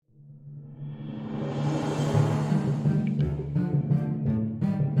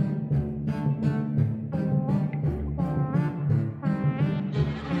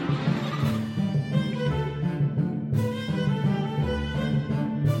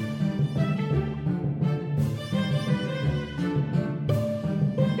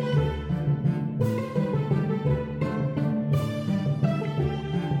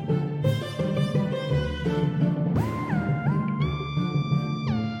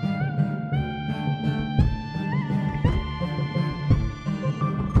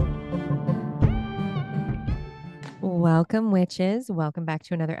Welcome, witches. Welcome back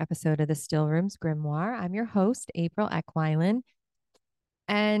to another episode of the Still Rooms Grimoire. I'm your host, April Eckwyland.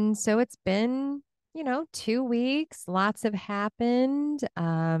 And so it's been, 2 weeks. Lots have happened.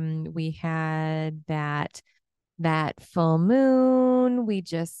 We had that full moon. We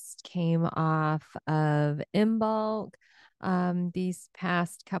just came off of Imbolc these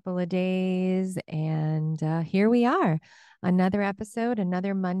past couple of days, and here we are, another episode,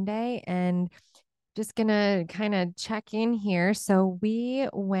 another Monday, and just gonna kind of check in here. So we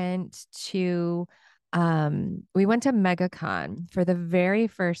went to MegaCon for the very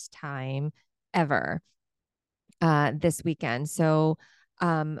first time ever this weekend. So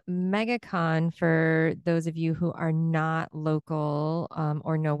MegaCon, for those of you who are not local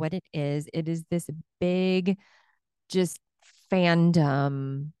or know what it is this big just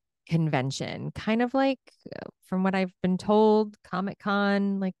fandom convention, kind of like from what I've been told, Comic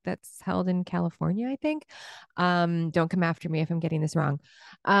Con, like that's held in California, I think. Don't come after me if I'm getting this wrong.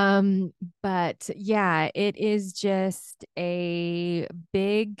 But yeah, it is just a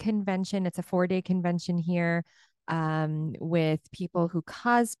big convention. It's a 4-day convention here with people who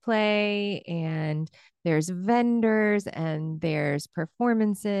cosplay, and there's vendors and there's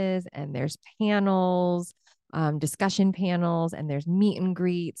performances and there's panels, discussion panels, and there's meet and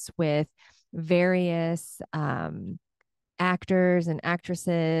greets with various actors and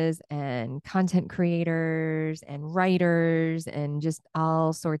actresses and content creators and writers and just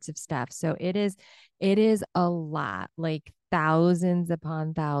all sorts of stuff. So it is a lot, like thousands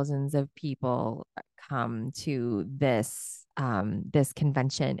upon thousands of people come to this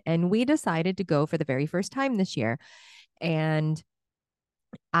convention, and we decided to go for the very first time this year. And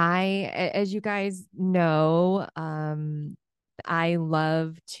as you guys know, I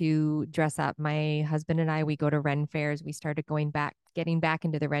love to dress up. My husband and I, we go to Ren fairs. We started getting back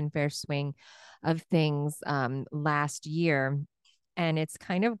into the Ren fair swing of things last year. And it's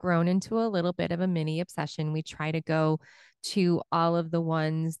kind of grown into a little bit of a mini obsession. We try to go to all of the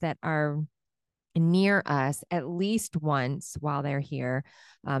ones that are near us at least once while they're here.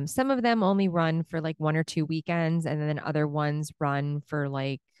 Some of them only run for like 1 or 2 weekends, and then other ones run for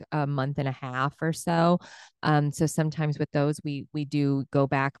like a month and a half or so. So sometimes with those, we do go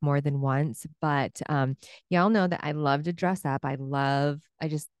back more than once. But y'all know that I love to dress up. I love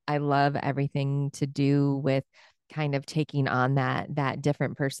everything to do with kind of taking on that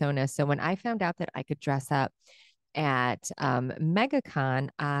different persona. So when I found out that I could dress up at MegaCon,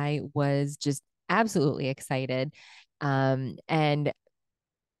 I was just absolutely excited. And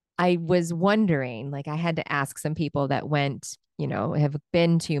I was wondering, like, I had to ask some people that went, have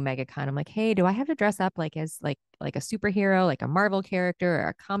been to MegaCon. I'm like, hey, do I have to dress up like as like a superhero, like a Marvel character or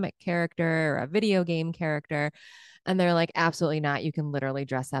a comic character or a video game character? And they're like, absolutely not. You can literally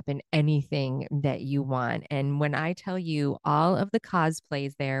dress up in anything that you want. And when I tell you, all of the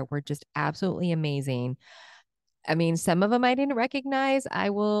cosplays there were just absolutely amazing. I mean, some of them I didn't recognize. I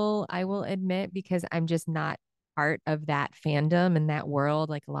will admit, because I'm just not part of that fandom and that world.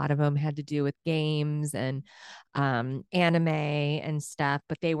 Like a lot of them had to do with games and anime and stuff.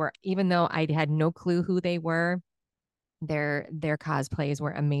 But they were, even though I had no clue who they were, their cosplays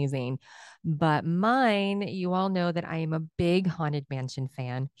were amazing. But mine, you all know that I am a big Haunted Mansion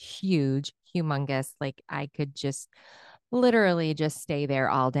fan, huge, humongous. Like I could just literally just stay there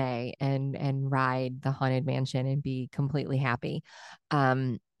all day and ride the Haunted Mansion and be completely happy.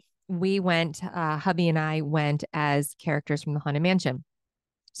 Um, we went, hubby and I went as characters from the Haunted Mansion.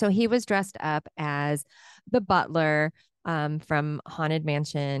 So he was dressed up as the butler from Haunted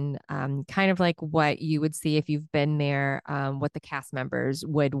Mansion, kind of like what you would see if you've been there, what the cast members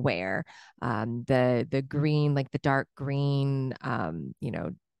would wear. The green, like the dark green,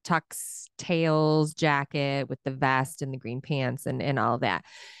 tux tails jacket with the vest and the green pants and all that.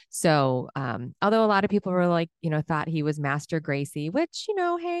 So, although a lot of people were like, thought he was Master Gracie, which,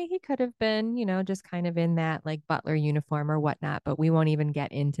 hey, he could have been, just kind of in that like butler uniform or whatnot, but we won't even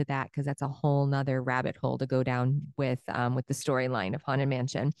get into that because that's a whole nother rabbit hole to go down with the storyline of Haunted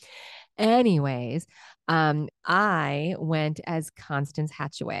Mansion. Anyways, I went as Constance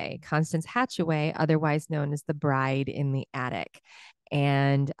Hatchaway. Constance Hatchaway, otherwise known as the bride in the attic.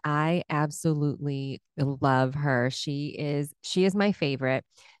 And I absolutely love her. She is my favorite.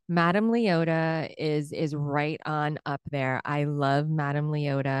 Madame Leota is right on up there. I love Madame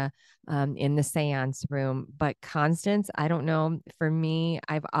Leota in the seance room. But Constance, I don't know. For me,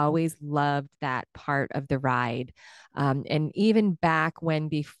 I've always loved that part of the ride. And even back when,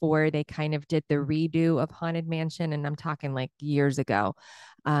 before they kind of did the redo of Haunted Mansion, and I'm talking like years ago,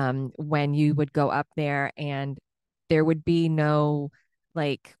 when you would go up there and there would be no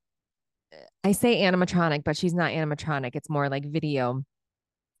like I say animatronic, but she's not animatronic. It's more like video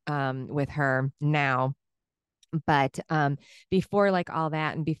with her now. But before like all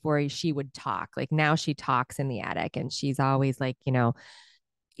that and before she would talk, like now she talks in the attic and she's always like,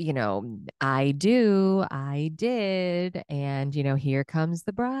 I do, I did, and here comes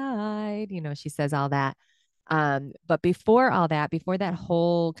the bride. She says all that. But before all that, before that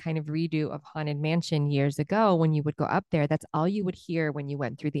whole kind of redo of Haunted Mansion years ago, when you would go up there, that's all you would hear when you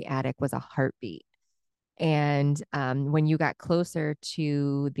went through the attic was a heartbeat. And when you got closer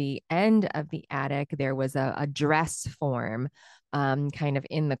to the end of the attic, there was a dress form kind of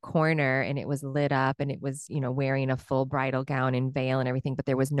in the corner, and it was lit up, and it was, wearing a full bridal gown and veil and everything, but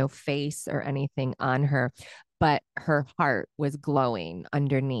there was no face or anything on her. But her heart was glowing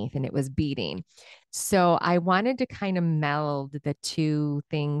underneath and it was beating. So I wanted to kind of meld the two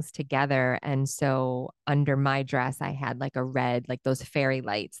things together. And so under my dress, I had like a red, like those fairy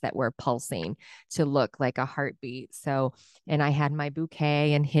lights that were pulsing to look like a heartbeat. So, and I had my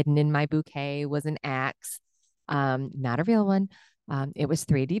bouquet, and hidden in my bouquet was an axe, not a real one. It was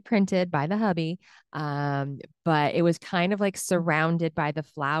 3D printed by the hubby, but it was kind of like surrounded by the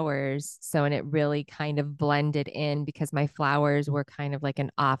flowers. So, and it really kind of blended in because my flowers were kind of like an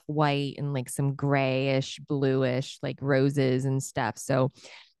off white and like some grayish, bluish, like roses and stuff. So,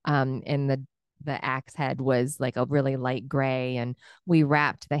 and the axe head was like a really light gray, and we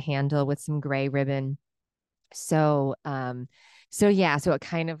wrapped the handle with some gray ribbon. So, so yeah, so it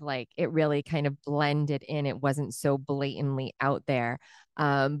kind of like it really kind of blended in. It wasn't so blatantly out there.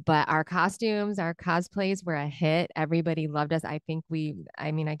 But our costumes, our cosplays were a hit. Everybody loved us. I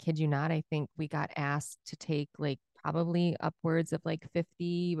mean, I kid you not, I think we got asked to take like probably upwards of like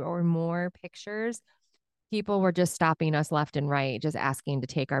 50 or more pictures. People were just stopping us left and right, just asking to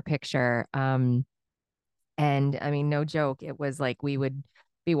take our picture. And I mean, no joke, it was like we would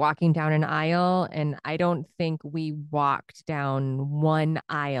be walking down an aisle, and I don't think we walked down one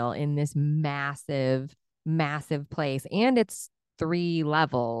aisle in this massive, massive place. And it's 3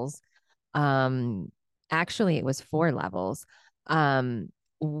 levels. Um, Actually, it was 4 levels. Um,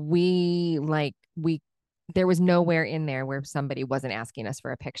 we there was nowhere in there where somebody wasn't asking us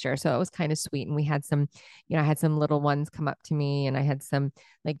for a picture. So it was kind of sweet. And we had some, I had some little ones come up to me, and I had some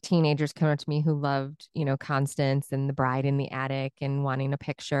like teenagers come up to me who loved, Constance and the bride in the attic and wanting a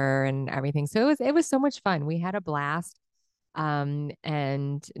picture and everything. So it was so much fun. We had a blast.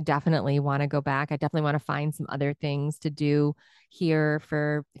 And definitely want to go back. I definitely want to find some other things to do here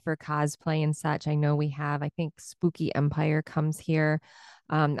for cosplay and such. I know we have, I think Spooky Empire comes here.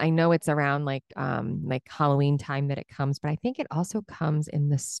 I know it's around like Halloween time that it comes, but I think it also comes in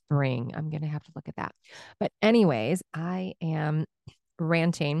the spring. I'm gonna have to look at that. But anyways, I am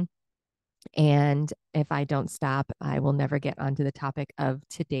ranting. And if I don't stop, I will never get onto the topic of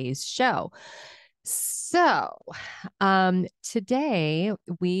today's show. So, today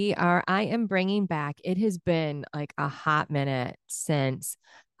I am bringing back, it has been like a hot minute since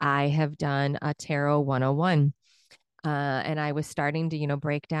I have done a Tarot 101. And I was starting to,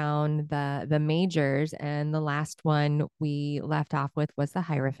 break down the majors, and the last one we left off with was the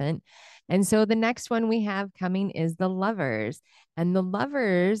Hierophant. And so the next one we have coming is the Lovers. And the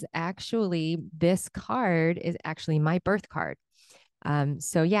Lovers, actually, this card is actually my birth card.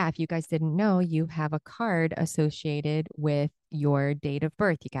 So yeah, if you guys didn't know, you have a card associated with your date of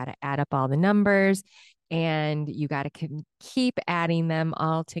birth. You got to add up all the numbers, and you got to keep adding them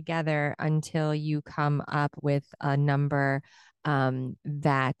all together until you come up with a number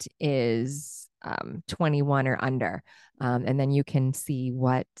that is 21 or under. And then you can see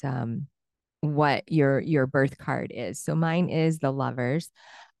what your birth card is. So mine is the Lovers.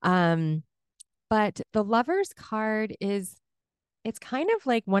 Um, but the Lovers card is, it's kind of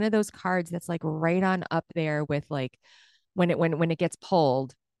like one of those cards that's like right on up there with like when it gets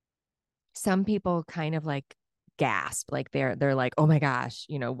pulled, some people kind of like gasp, like they're like, oh my gosh,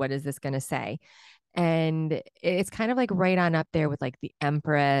 what is this going to say? And it's kind of like right on up there with like the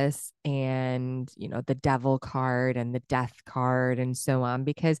Empress and the Devil card and the Death card and so on,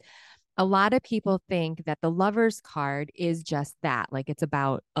 because a lot of people think that the Lovers card is just that. Like it's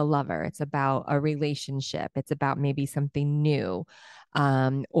about a lover, it's about a relationship, it's about maybe something new.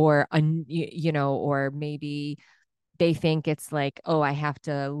 Or or maybe they think it's like, oh, I have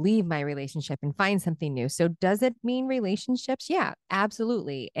to leave my relationship and find something new. So does it mean relationships? Yeah,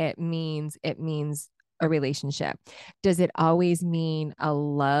 absolutely. It means a relationship. Does it always mean a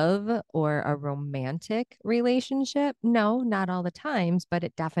love or a romantic relationship? No, not all the times, but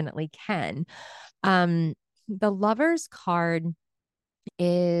it definitely can. The Lovers card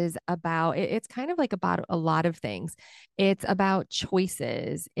is about it's kind of like about a lot of things. It's about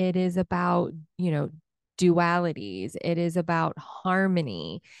choices. It is about, dualities. It is about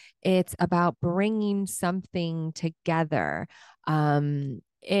harmony. It's about bringing something together. And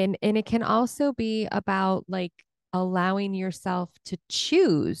it can also be about like allowing yourself to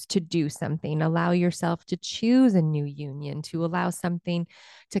choose to do something, allow yourself to choose a new union, to allow something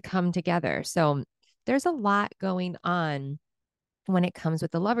to come together. So there's a lot going on when it comes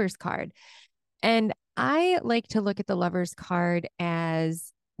with the lover's card. And I like to look at the lover's card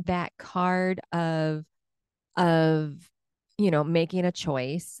as that card of making a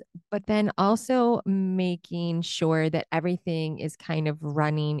choice, but then also making sure that everything is kind of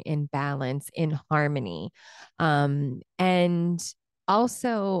running in balance, in harmony. And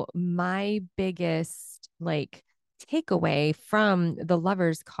also my biggest like takeaway from the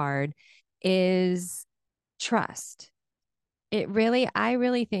lover's card is trust. I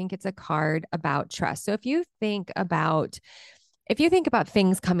really think it's a card about trust. So if you think about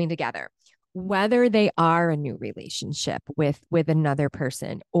things coming together, whether they are a new relationship with another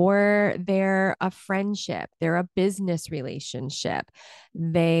person, or they're a friendship, they're a business relationship,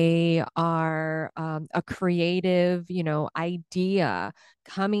 they are a creative, idea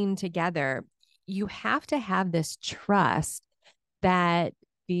coming together, you have to have this trust that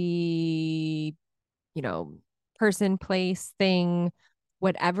the you know, person, place, thing,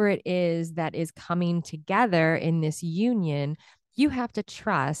 whatever it is that is coming together in this union, you have to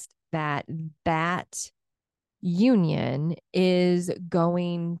trust that that union is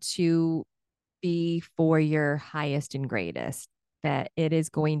going to be for your highest and greatest, that it is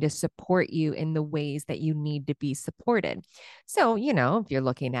going to support you in the ways that you need to be supported. So, if you're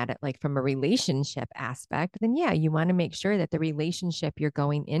looking at it like from a relationship aspect, then yeah, you want to make sure that the relationship you're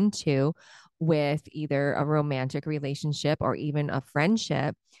going into with either a romantic relationship or even a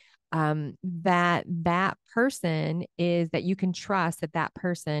friendship, that person is that you can trust that that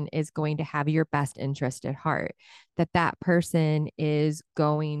person is going to have your best interest at heart, that that person is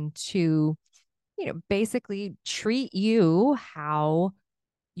going to basically treat you how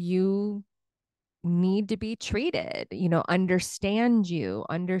you need to be treated, understand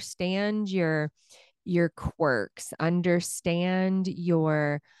your quirks, understand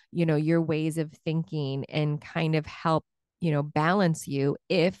your ways of thinking and kind of help, balance you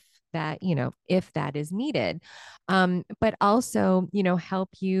if that is needed. But also, help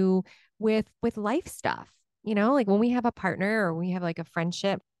you with life stuff. Like when we have a partner or we have like a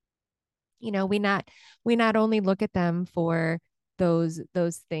friendship, you know, we not we not only look at them for those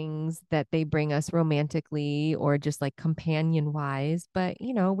things that they bring us romantically or just like companion wise, but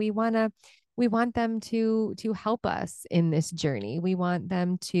we want them to help us in this journey. We want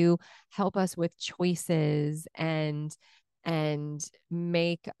them to help us with choices and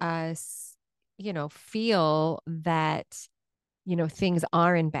make us feel that things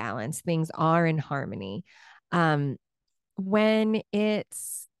are in balance, things are in harmony. um when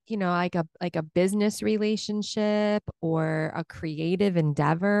it's like a business relationship or a creative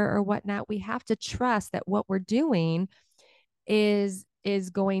endeavor or whatnot, we have to trust that what we're doing is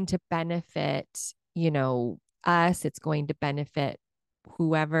going to benefit us. It's going to benefit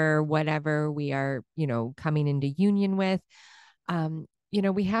whoever, whatever we are coming into union with.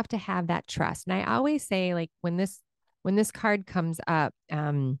 We have to have that trust. And I always say, like, when this card comes up,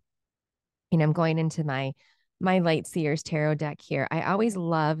 I'm going into my Light Seers tarot deck here. I always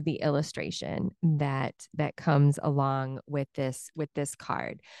love the illustration that comes along with this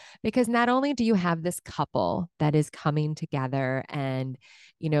card, because not only do you have this couple that is coming together, and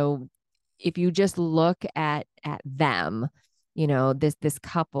you know if you just look at them, this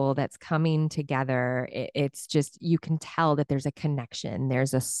couple that's coming together, it's just, you can tell that there's a connection,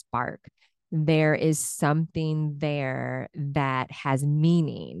 there's a spark, there is something there that has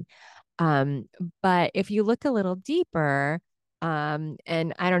meaning. um, but if you look a little deeper, and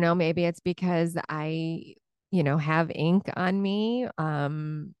I don't know, maybe it's because I, have ink on me.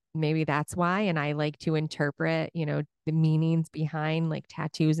 Maybe that's why. And I like to interpret, the meanings behind like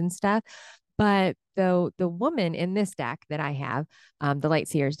tattoos and stuff. But the woman in this deck that I have, the Light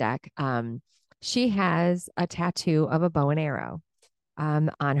Seers deck, she has a tattoo of a bow and arrow on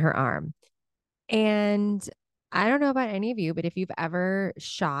her arm. And I don't know about any of you, but if you've ever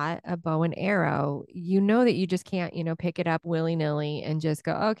shot a bow and arrow, you know that you just can't, pick it up willy-nilly and just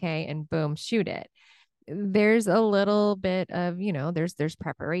go, okay, and boom, shoot it. There's a little bit of, there's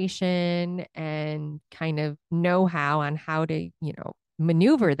preparation and kind of know-how on how to,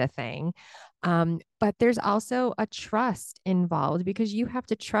 maneuver the thing. But there's also a trust involved, because you have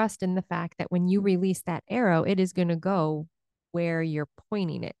to trust in the fact that when you release that arrow, it is going to go where you're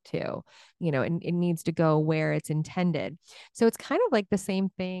pointing it to, and it needs to go where it's intended. So it's kind of like the same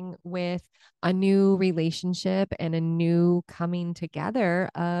thing with a new relationship and a new coming together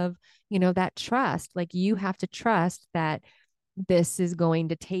of, that trust. Like you have to trust that this is going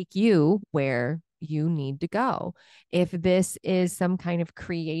to take you where you need to go. If this is some kind of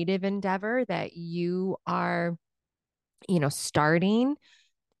creative endeavor that you are, starting,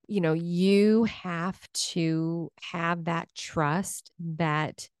 you have to have that trust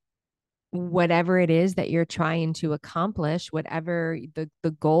that whatever it is that you're trying to accomplish, whatever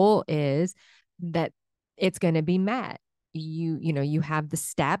the goal is, that it's going to be met. You have the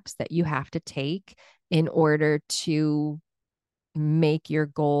steps that you have to take in order to make your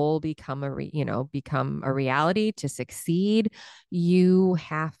goal become a reality, to succeed. You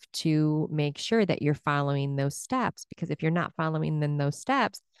have to make sure that you're following those steps, because if you're not following those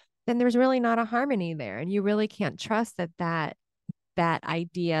steps, then there's really not a harmony there, and you really can't trust that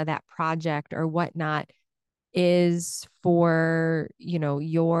idea, that project or whatnot is for,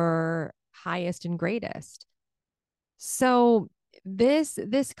 your highest and greatest. So this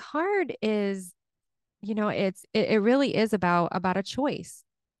card is, it really is about a choice.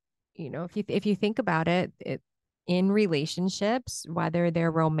 If you think about it, in relationships, whether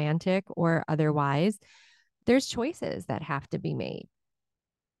they're romantic or otherwise, there's choices that have to be made.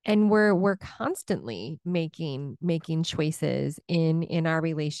 And we're constantly making choices in our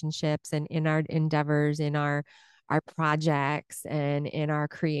relationships and in our endeavors, in our projects and in our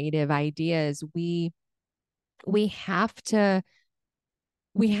creative ideas. We have to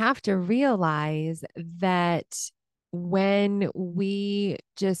we have to realize that when we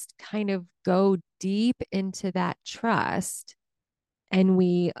just kind of go deep into that trust and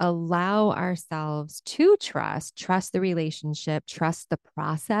we allow ourselves to trust the relationship, trust the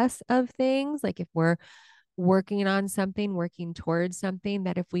process of things. Like if we're working on something, working towards something,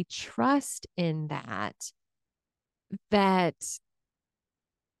 that if we trust in that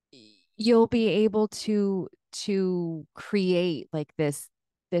you'll be able to create like this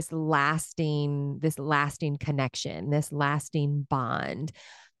lasting connection, this lasting bond,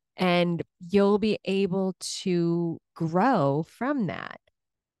 and you'll be able to grow from that.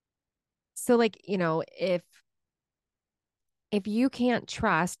 So like, if you can't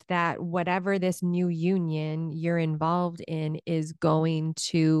trust that whatever this new union you're involved in is going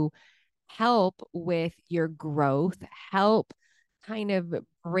to help with your growth, help kind of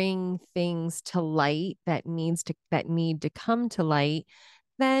bring things to light that need to come to light,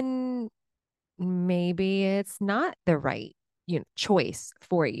 then maybe it's not the right, choice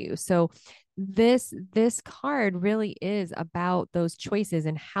for you. So this card really is about those choices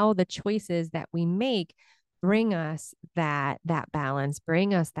and how the choices that we make bring us that balance,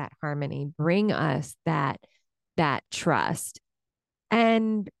 bring us that harmony, bring us that trust.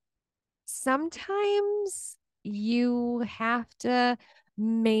 And sometimes you have to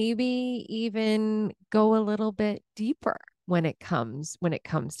maybe even go a little bit deeper when it comes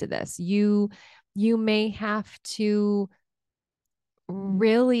to this. You may have to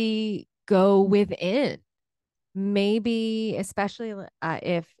really go within, maybe especially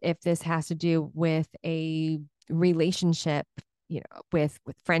if this has to do with a relationship, with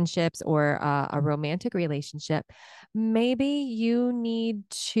friendships or a romantic relationship. Maybe you need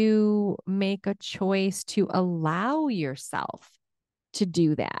to make a choice to allow yourself to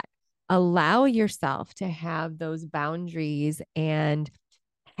do that, allow yourself to have those boundaries and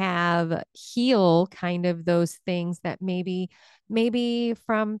have heal kind of those things that maybe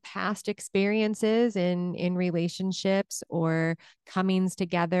from past experiences in relationships or comings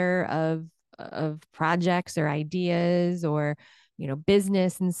together of projects or ideas or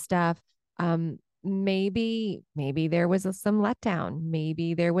business and stuff. Maybe there was some letdown,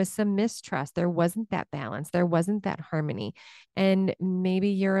 maybe there was some mistrust, there wasn't that balance, there wasn't that harmony, and maybe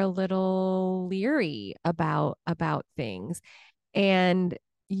you're a little leery about things. And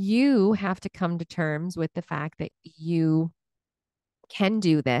you have to come to terms with the fact that you can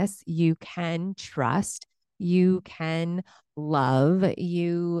do this, you can trust, you can love,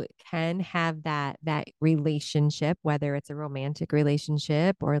 you can have that relationship, whether it's a romantic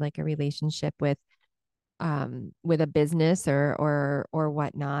relationship or like a relationship with a business or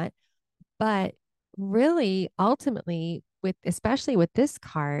whatnot. But really, ultimately, with especially with this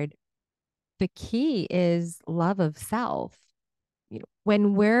card, the key is love of self.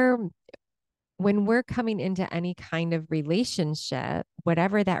 When we're coming into any kind of relationship,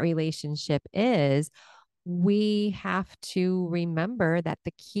 whatever that relationship is, we have to remember that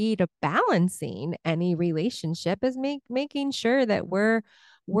the key to balancing any relationship is making sure that we're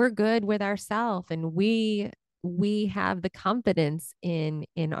good with ourselves, and we have the confidence in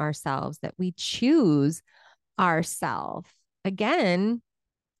ourselves, that we choose ourselves. Again,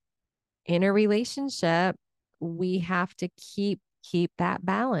 in a relationship, we have to keep that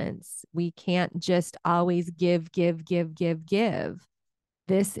balance. We can't just always give.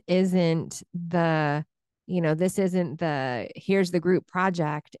 This isn't the here's the group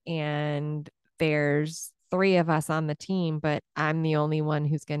project and there's three of us on the team, but I'm the only one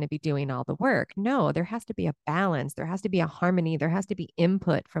who's going to be doing all the work. No, there has to be a balance. There has to be a harmony. There has to be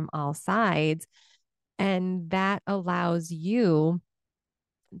input from all sides. And that allows you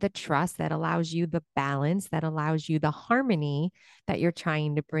the trust, that allows you the balance, that allows you the harmony that you're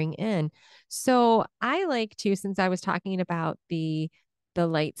trying to bring in. So I like to, since I was talking about the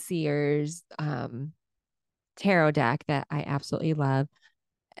Light Seers tarot deck that I absolutely love.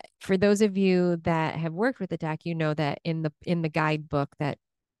 For those of you that have worked with the deck, you know that in the guidebook that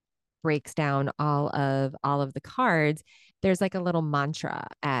breaks down all of the cards, there's like a little mantra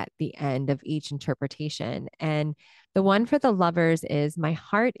at the end of each interpretation. And the one for the lovers is, my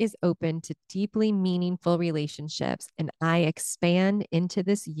heart is open to deeply meaningful relationships, and I expand into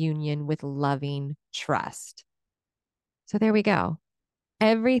this union with loving trust. So there we go.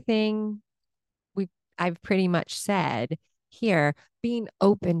 Everything we I've pretty much said here, being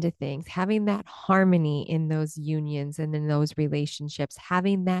open to things, having that harmony in those unions and in those relationships,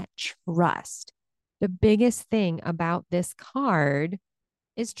 having that trust. The biggest thing about this card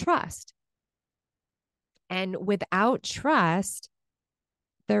is trust. And without trust,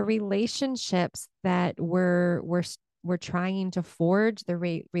 the relationships that we're trying to forge,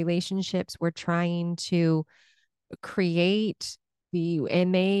 the relationships we're trying to create,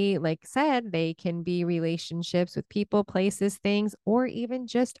 and they, like said, they can be relationships with people, places, things, or even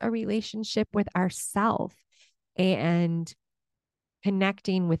just a relationship with ourself, and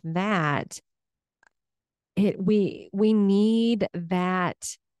connecting with that. We need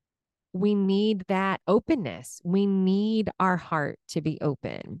that, we need that openness. We need our heart to be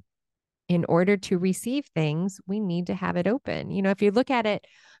open. In order to receive things, we need to have it open. If you look at it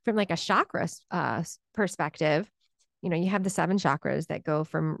from like a chakra perspective, you have the seven chakras that go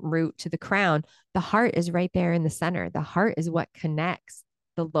from root to the crown. The heart is right there in the center. The heart is what connects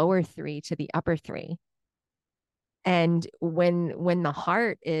the lower three to the upper three. And when the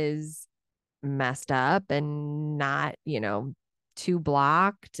heart is messed up and not, too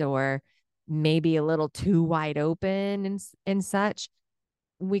blocked, or maybe a little too wide open and such,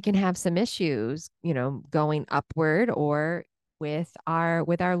 we can have some issues, going upward, or with our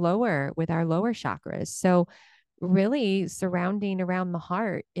lower chakras. So really surrounding around the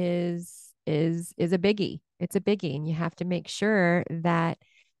heart is a biggie. It's a biggie, and you have to make sure that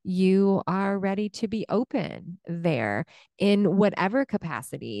you are ready to be open there in whatever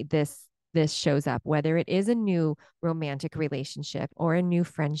capacity this shows up, whether it is a new romantic relationship or a new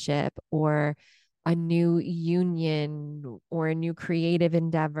friendship or a new union or a new creative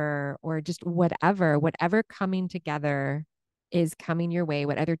endeavor, or just whatever coming together is coming your way,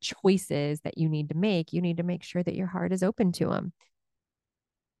 what other choices that you need to make sure that your heart is open to them.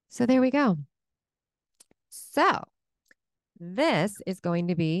 So there we go. So this is going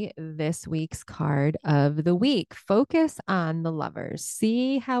to be this week's card of the week. Focus on the lovers.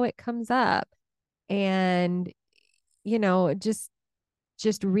 See how it comes up. And,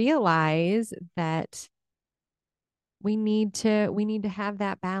 just realize that we need to have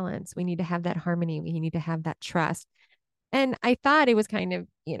that balance. We need to have that harmony. We need to have that trust. And I thought it was kind of,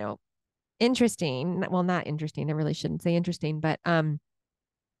 interesting. Well, not interesting. I really shouldn't say interesting, but I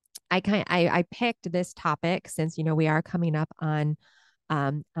picked this topic since we are coming up on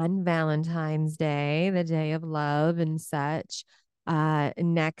Valentine's Day, the day of love and such,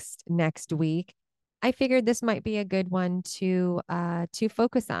 next week. I figured this might be a good one to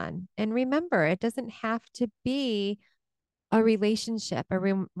focus on. And remember, it doesn't have to be a relationship, a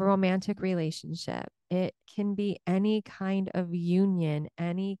romantic relationship. It can be any kind of union,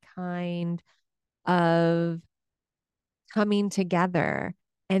 any kind of coming together.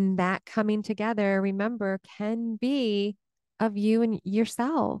 And that coming together, remember, can be of you and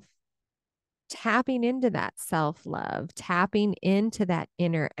yourself, tapping into that self love, tapping into that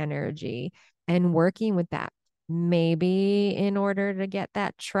inner energy and working with that. Maybe in order to get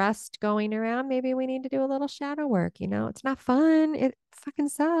that trust going around, maybe we need to do a little shadow work. It's not fun. It fucking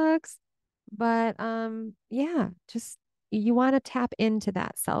sucks. But yeah, just you want to tap into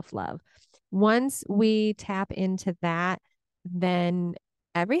that self love. Once we tap into that, then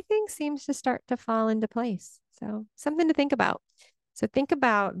everything seems to start to fall into place. So, something to think about. So think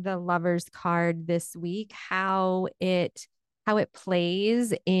about the Lovers card this week, how it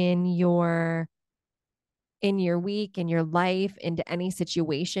plays in in your week, in your life, into any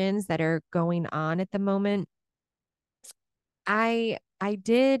situations that are going on at the moment. I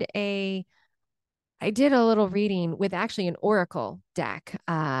did a little reading with actually an oracle deck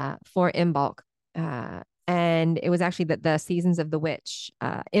for Imbolc. And it was actually the Seasons of the Witch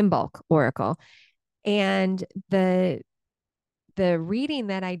Imbolc oracle. And the reading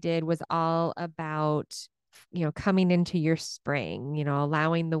that I did was all about, coming into your spring,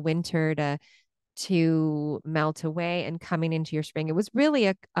 allowing the winter to melt away and coming into your spring. It was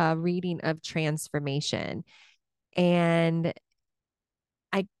really a reading of transformation. And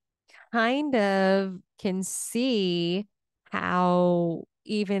I kind of can see how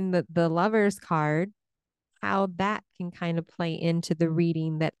even the Lover's card, how that can kind of play into the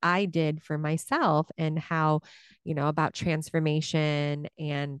reading that I did for myself, and how, about transformation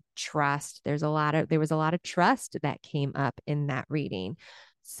and trust. There was a lot of trust that came up in that reading.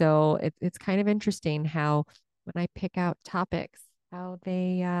 So it's kind of interesting how when I pick out topics, how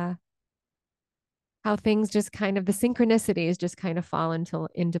how things just kind of, the synchronicities just kind of fall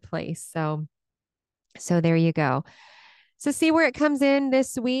into place. So there you go. So see where it comes in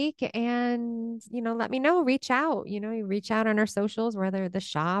this week, and let me know, reach out, you reach out on our socials, whether the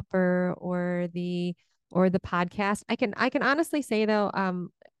shop or the podcast. I can honestly say though,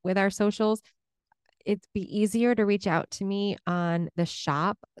 with our socials, it'd be easier to reach out to me on the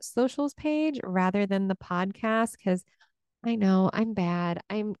shop socials page rather than the podcast, because I know I'm bad.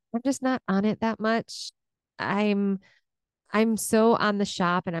 I'm just not on it that much. I'm I'm so on the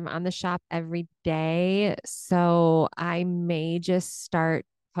shop, and I'm on the shop every day. So I may just start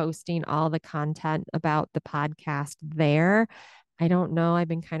posting all the content about the podcast there. I don't know. I've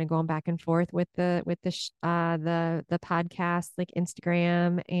been kind of going back and forth with the podcast, like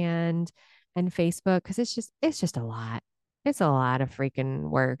Instagram and Facebook, because it's just a lot. It's a lot of freaking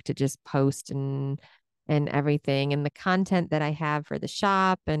work to just post and everything, and the content that I have for the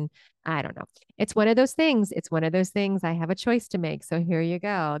shop, and I don't know. It's one of those things. It's one of those things. I have a choice to make. So here you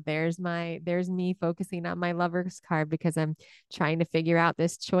go. There's me focusing on my Lover's card, because I'm trying to figure out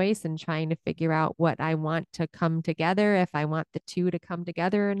this choice and trying to figure out what I want to come together, if I want the two to come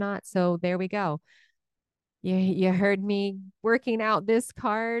together or not. So there we go. You heard me working out this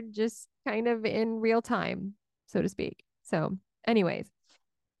card just kind of in real time, so to speak. So, anyways,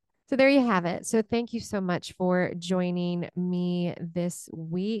 so there you have it. So thank you so much for joining me this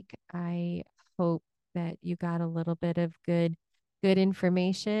week. I hope that you got a little bit of good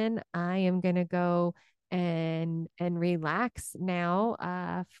information. I am going to go and relax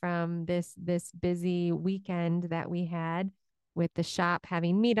now from this busy weekend that we had, with the shop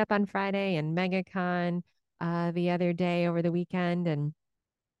having meetup on Friday and MegaCon the other day over the weekend,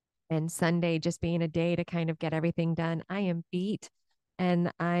 and Sunday just being a day to kind of get everything done. I am beat,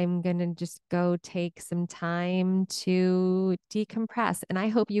 and I'm going to just go take some time to decompress, and I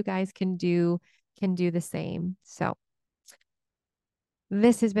hope you guys can do the same. So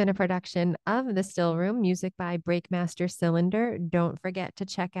this has been a production of The Still Room, music by Breakmaster Cylinder. Don't forget to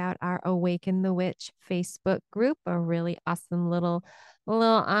check out our Awaken the Witch Facebook group, a really awesome little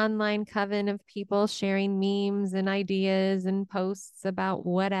online coven of people sharing memes and ideas and posts about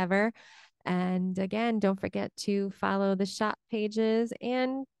whatever. And again, don't forget to follow the shop pages,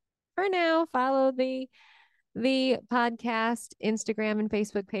 and for now, follow the podcast Instagram and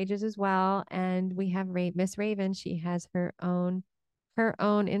Facebook pages as well. And we have Miss Raven. She has her own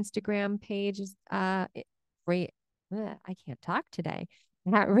Instagram page. Ra- I can't talk today.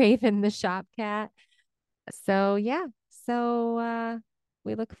 At Raven the Shop Cat. So yeah. So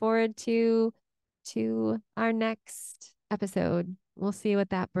we look forward to our next episode. We'll see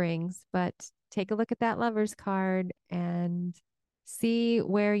what that brings, but take a look at that Lover's card and see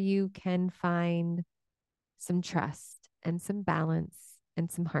where you can find some trust and some balance and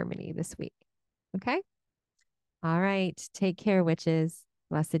some harmony this week. Okay? All right. Take care, witches.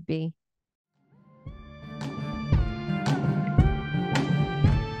 Blessed be.